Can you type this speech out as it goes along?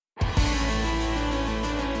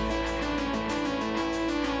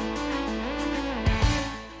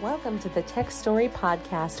Welcome to the Tech Story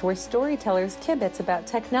Podcast, where storytellers kibitz about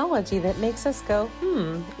technology that makes us go,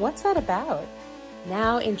 what's that about?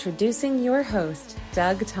 Now introducing your host,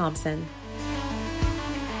 Doug Thompson.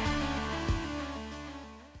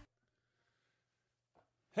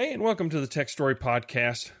 Hey, and welcome to the Tech Story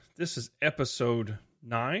Podcast. This is episode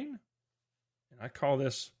 9, and I call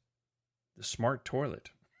this the Smart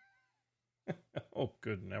Toilet. Oh,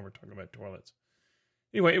 good. Now we're talking about toilets.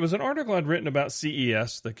 Anyway, it was an article I'd written about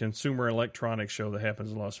CES, the Consumer Electronics Show that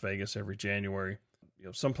happens in Las Vegas every January.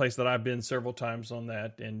 Someplace that I've been several times on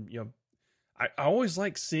that. And, I always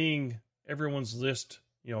like seeing everyone's list,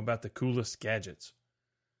 about the coolest gadgets.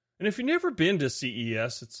 And if you've never been to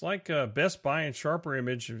CES, it's like Best Buy and Sharper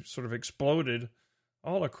Image sort of exploded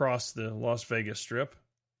all across the Las Vegas Strip.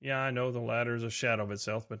 Yeah, I know the latter is a shadow of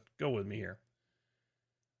itself, but go with me here.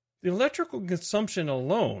 The electrical consumption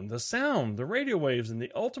alone, the sound, the radio waves, and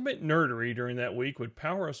the ultimate nerdery during that week would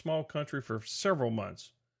power a small country for several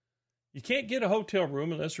months. You can't get a hotel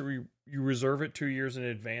room unless you reserve it 2 years in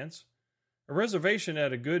advance. A reservation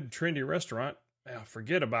at a good, trendy restaurant,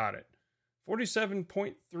 forget about it.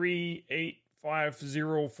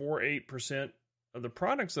 47.385048% of the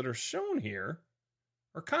products that are shown here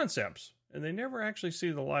are concepts, and they never actually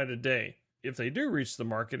see the light of day. If they do reach the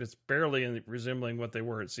market, it's barely resembling what they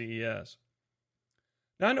were at CES.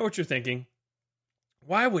 Now, I know what you're thinking.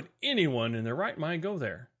 Why would anyone in their right mind go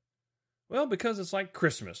there? Well, because it's like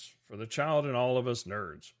Christmas for the child and all of us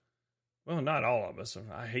nerds. Well, not all of us.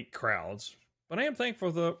 I hate crowds. But I am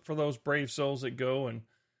thankful for those brave souls that go and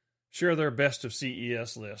share their best of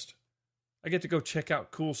CES list. I get to go check out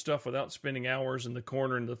cool stuff without spending hours in the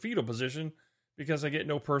corner in the fetal position because I get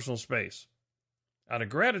no personal space. Out of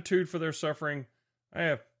gratitude for their suffering, I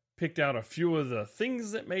have picked out a few of the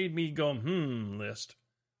things that made me go, list.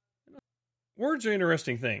 Words are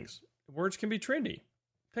interesting things. Words can be trendy.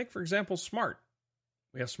 Take, for example, smart.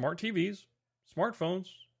 We have smart TVs, smartphones,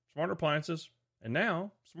 smart appliances, and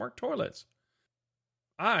now smart toilets.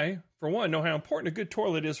 I, for one, know how important a good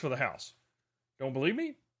toilet is for the house. Don't believe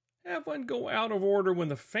me? Have one go out of order when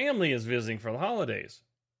the family is visiting for the holidays.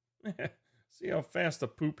 See how fast the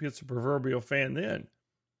poop hits the proverbial fan then.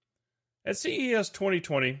 At CES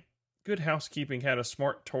 2020, Good Housekeeping had a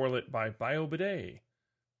smart toilet by BioBidet.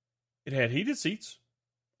 It had heated seats,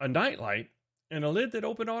 a nightlight, and a lid that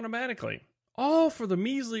opened automatically, all for the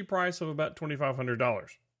measly price of about $2,500.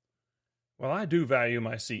 While I do value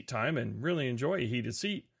my seat time and really enjoy a heated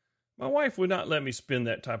seat, my wife would not let me spend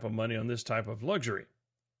that type of money on this type of luxury.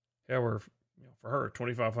 However, for her,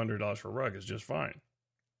 $2,500 for a rug is just fine.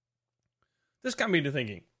 This got me to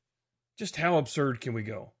thinking, just how absurd can we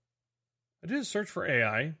go? I did a search for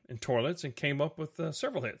AI and toilets and came up with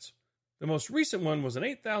several hits. The most recent one was an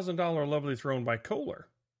 $8,000 lovely throne by Kohler.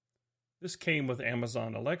 This came with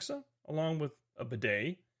Amazon Alexa, along with a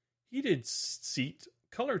bidet, heated seat,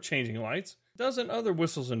 color-changing lights, a dozen other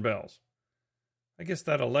whistles and bells. I guess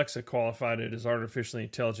that Alexa qualified it as artificially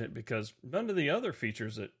intelligent because none of the other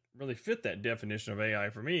features that really fit that definition of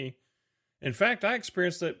AI for me. In fact, I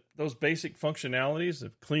experienced those basic functionalities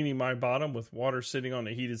of cleaning my bottom with water sitting on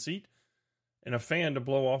a heated seat and a fan to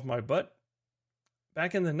blow off my butt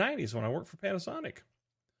back in the 90s when I worked for Panasonic.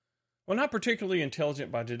 Well, not particularly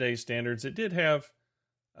intelligent by today's standards, it did have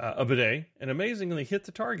a bidet and amazingly hit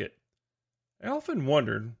the target. I often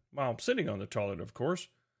wondered, while I'm sitting on the toilet, of course,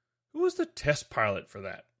 who was the test pilot for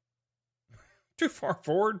that? Too far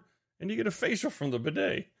forward, and you get a facial from the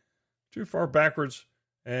bidet. Too far backwards,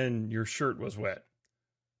 and your shirt was wet.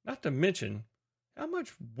 Not to mention, how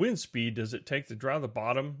much wind speed does it take to dry the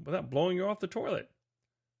bottom without blowing you off the toilet?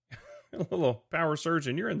 A little power surge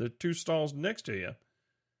and you're in the two stalls next to you.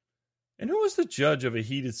 And who was the judge of a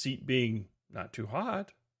heated seat being not too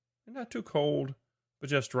hot and not too cold,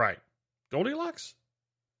 but just right? Goldilocks?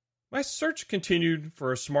 My search continued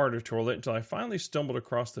for a smarter toilet until I finally stumbled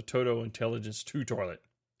across the Toto Intelligence 2 toilet,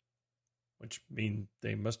 which means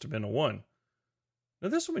they must have been a 1. Now,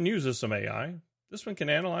 this one uses some AI. This one can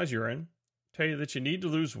analyze urine, tell you that you need to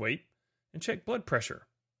lose weight, and check blood pressure.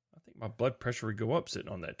 I think my blood pressure would go up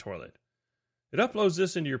sitting on that toilet. It uploads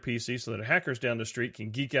this into your PC so that hackers down the street can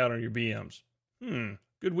geek out on your BMs.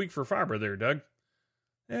 Good week for fiber there, Doug.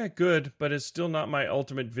 Good, but it's still not my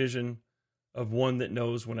ultimate vision of one that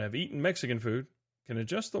knows when I've eaten Mexican food, can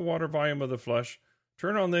adjust the water volume of the flush,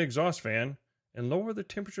 turn on the exhaust fan, and lower the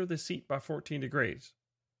temperature of the seat by 14 degrees.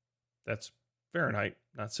 That's Fahrenheit,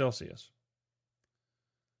 not Celsius.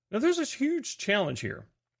 Now, there's this huge challenge here.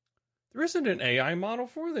 There isn't an AI model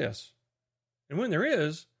for this. And when there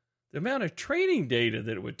is, the amount of training data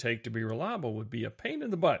that it would take to be reliable would be a pain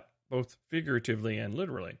in the butt, both figuratively and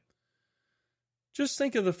literally. Just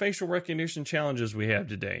think of the facial recognition challenges we have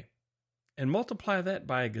today and multiply that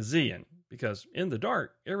by a gazillion, because in the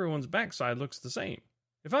dark, everyone's backside looks the same.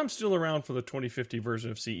 If I'm still around for the 2050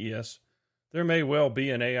 version of CES, there may well be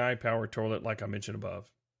an AI-powered toilet like I mentioned above.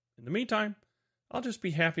 In the meantime, I'll just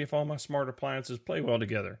be happy if all my smart appliances play well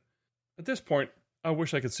together. At this point, I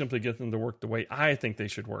wish I could simply get them to work the way I think they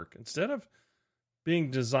should work, instead of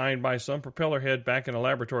being designed by some propeller head back in a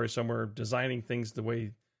laboratory somewhere, designing things the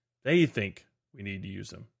way they think we need to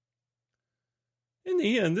use them. In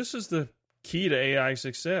the end, this is the key to AI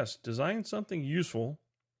success. Design something useful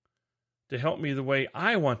to help me the way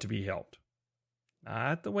I want to be helped,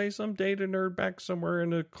 not the way some data nerd back somewhere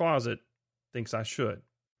in a closet thinks I should.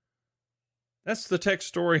 That's the Tech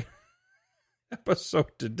Story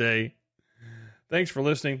episode today. Thanks for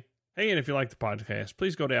listening. Hey, and if you like the podcast,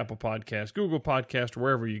 please go to Apple Podcasts, Google Podcasts, or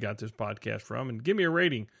wherever you got this podcast from, and give me a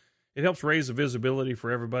rating. It helps raise the visibility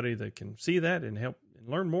for everybody that can see that and help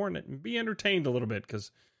learn more and be entertained a little bit,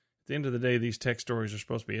 because at the end of the day, these tech stories are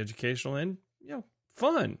supposed to be educational and,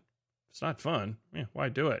 fun. If it's not fun, why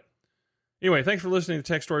do it? Anyway, thanks for listening to the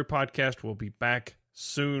Tech Story Podcast. We'll be back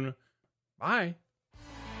soon. Bye.